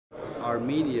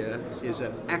Armenia is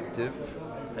an active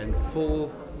and full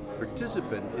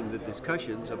participant in the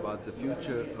discussions about the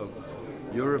future of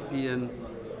European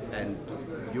and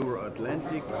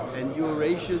Euro-Atlantic and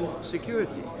Eurasian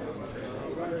security.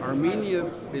 Armenia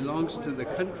belongs to the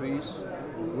countries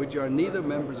which are neither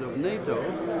members of NATO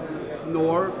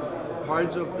nor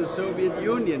parts of the Soviet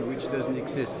Union, which doesn't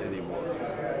exist anymore.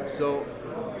 So,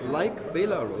 like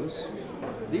Belarus,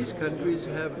 these countries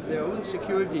have their own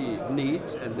security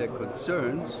needs and their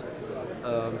concerns,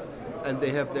 and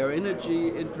they have their energy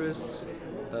interests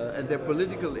and their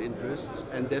political interests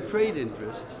and their trade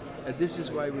interests, and this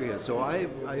is why we're here. So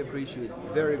I appreciate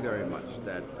very, very much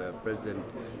that President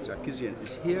Sargsyan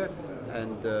is here,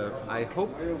 and I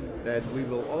hope that we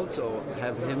will also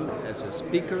have him as a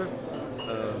speaker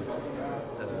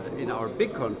in our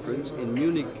big conference in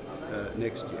Munich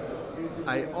next year.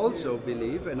 I also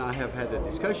believe, and I have had a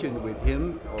discussion with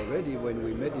him already when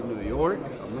we met in New York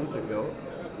a month ago,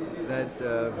 that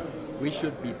we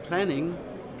should be planning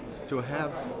to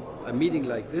have a meeting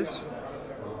like this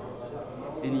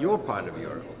in your part of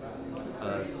Europe.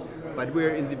 But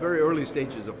we're in the very early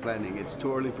stages of planning. It's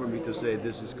too early for me to say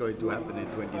this is going to happen in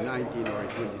 2019 or in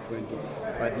 2020.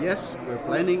 But yes, we're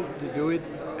planning to do it,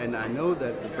 and I know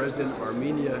that the President of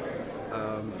Armenia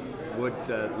would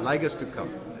like us to come,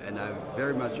 and I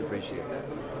very much appreciate that.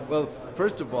 Well,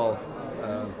 first of all,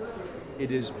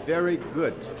 it is very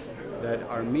good that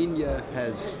Armenia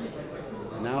has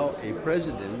now a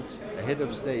president, a head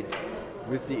of state,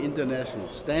 with the international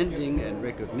standing and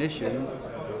recognition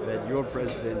that your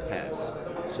president has.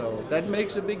 So that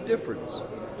makes a big difference.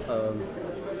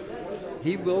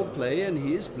 He will play, and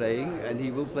he is playing, and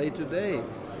he will play today,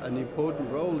 an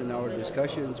important role in our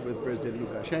discussions with President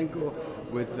Lukashenko,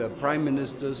 with prime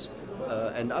ministers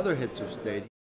and other heads of state.